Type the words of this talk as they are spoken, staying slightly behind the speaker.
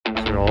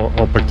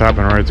all picked up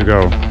and ready to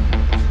go.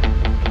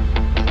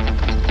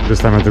 This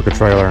time I took a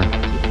trailer.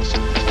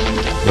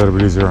 A little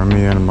bit easier on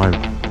me and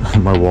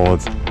my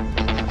wallet.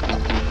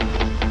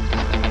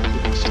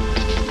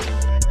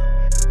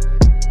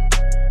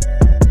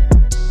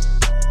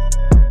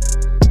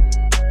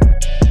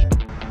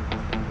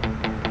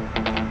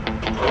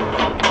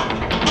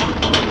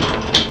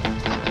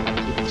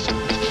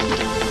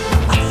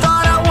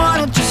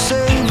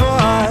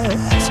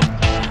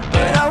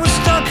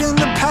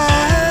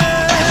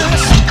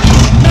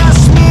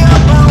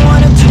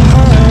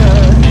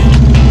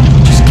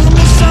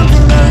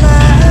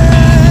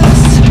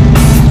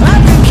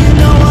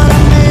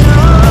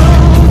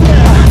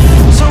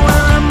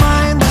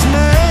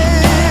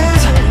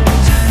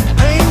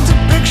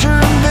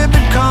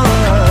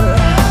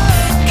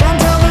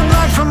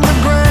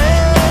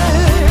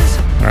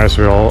 Alright,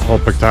 so we're all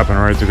picked up and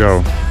ready to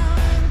go.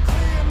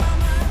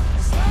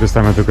 This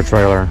time I took a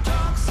trailer.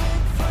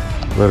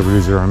 A little bit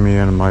easier on me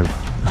and my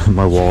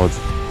wallet.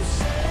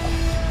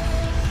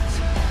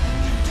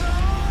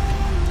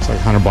 It's like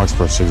 $100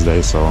 for 6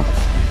 days, so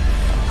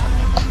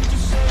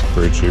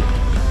pretty cheap.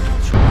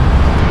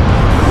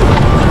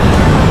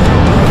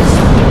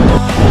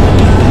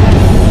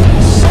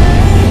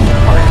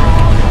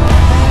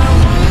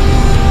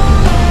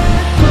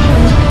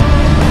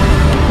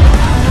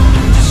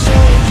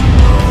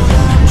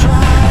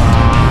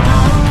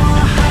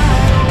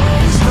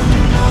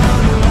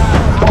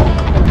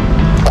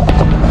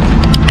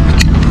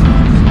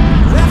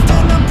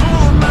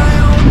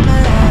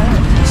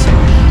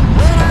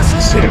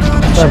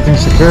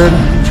 Everything's secured.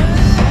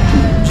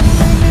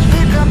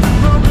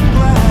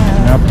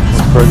 Yep,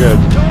 looks pretty good.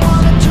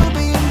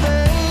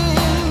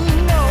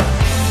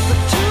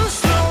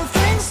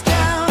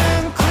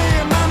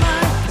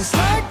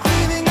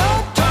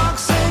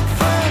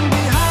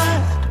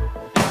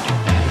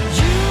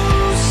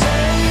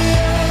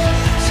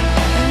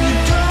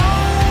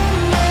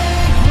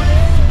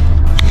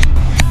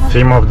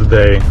 Theme of the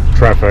day,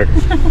 traffic.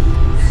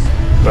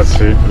 Let's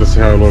see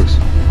how it looks.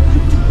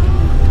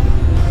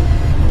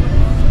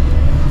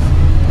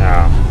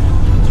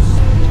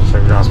 So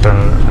we're gonna spend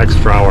an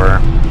extra hour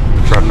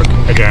in traffic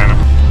again.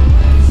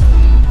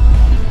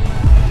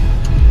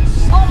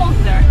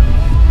 Almost there.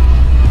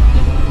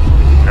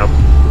 Yep.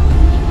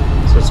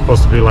 So it's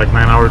supposed to be like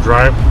 9-hour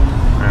drive,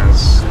 and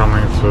it's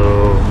coming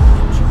to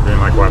being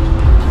like what,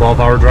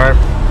 12-hour drive?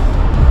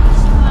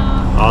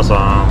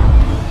 Awesome.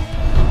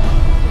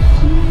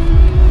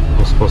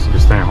 We're supposed to be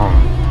staying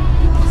home.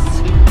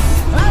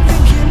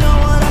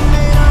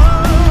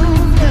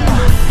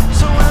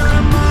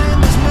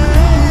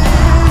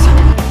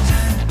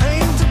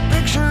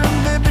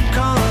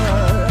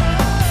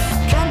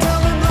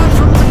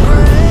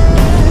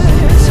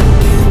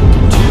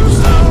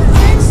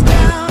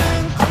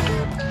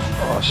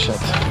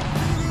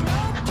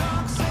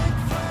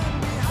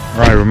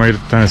 Alright, we made it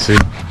to Tennessee.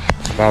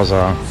 That was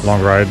a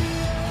long ride.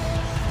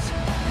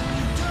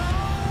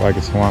 Bike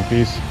is in one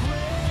piece.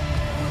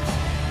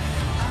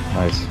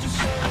 Nice.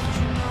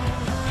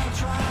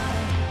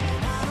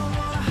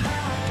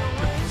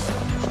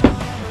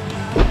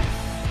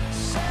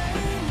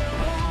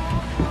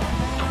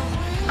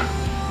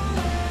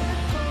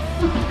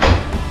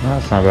 No,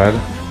 that's not bad.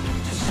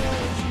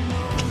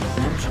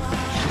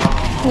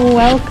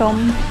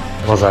 Welcome.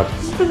 What's that?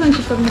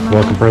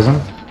 Welcome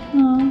present?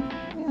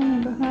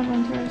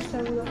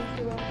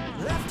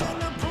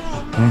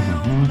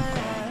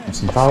 And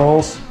some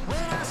towels.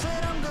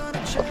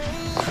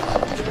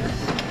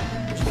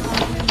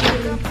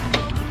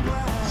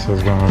 So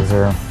what's going over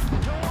here?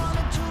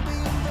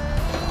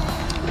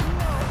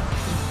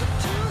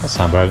 That's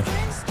not bad.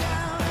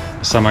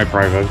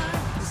 Semi-private.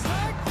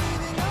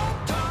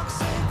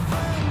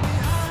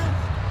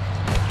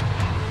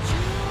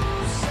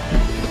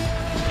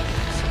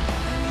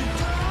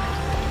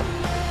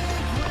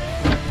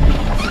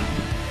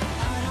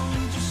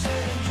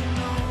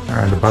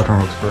 Alright, the bathroom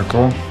looks pretty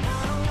cool.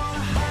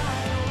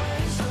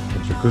 The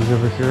jacuzzi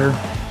over here.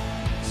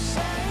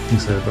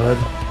 Inside the bed.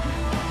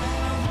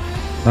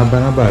 Not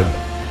bad, not bad.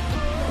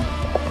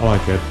 I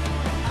like it.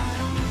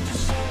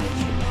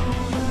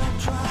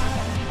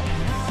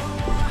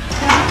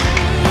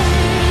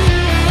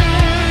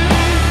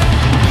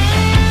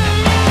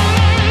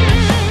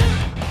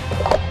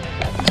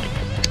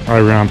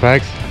 Alright, we're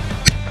unpacked.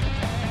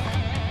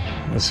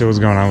 Let's see what's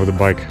going on with the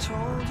bike.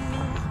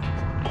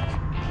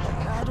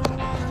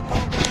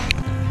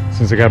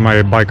 Since I got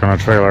my bike on a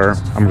trailer,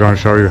 I'm going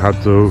to show you how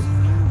to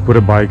put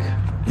a bike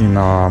in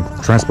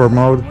transport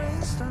mode.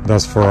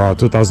 That's for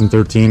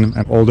 2013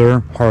 and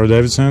older Harley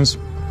Davidsons.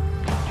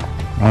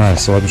 Alright,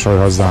 so let me show you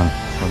how it's done.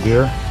 A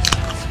beer.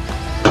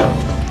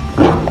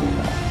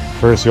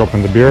 First you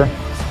open the beer.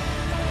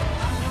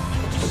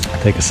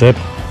 Take a sip.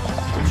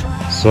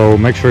 So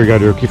make sure you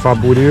got your key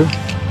fob with you.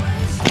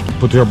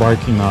 Put your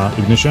bike in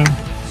ignition.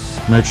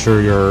 Make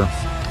sure your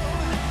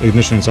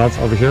ignition is off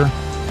over here.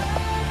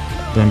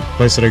 Then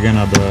place it again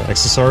at the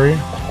accessory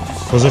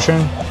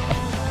position.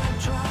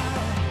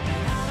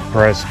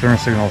 Press turn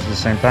signals at the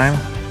same time.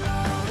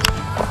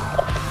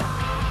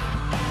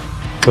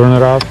 turn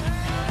it off,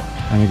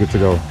 and you're good to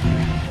go.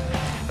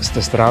 Let's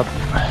test it out.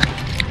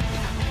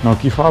 No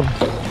key fob.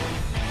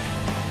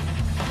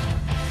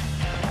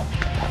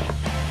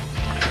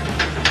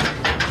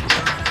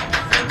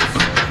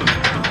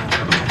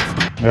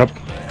 Yep,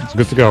 it's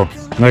good to go.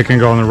 Now you can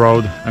go on the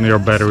road and your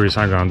batteries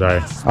aren't gonna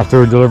die.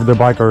 After you deliver the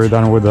bike or you're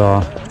done with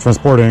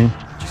transporting,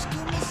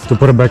 to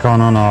put it back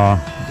on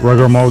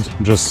regular mode,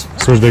 just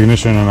switch the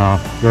ignition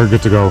and you're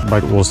good to go.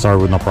 Bike will start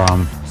with no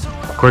problem.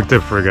 Quick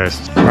tip for you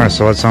guys. Alright,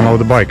 so let's unload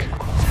the bike.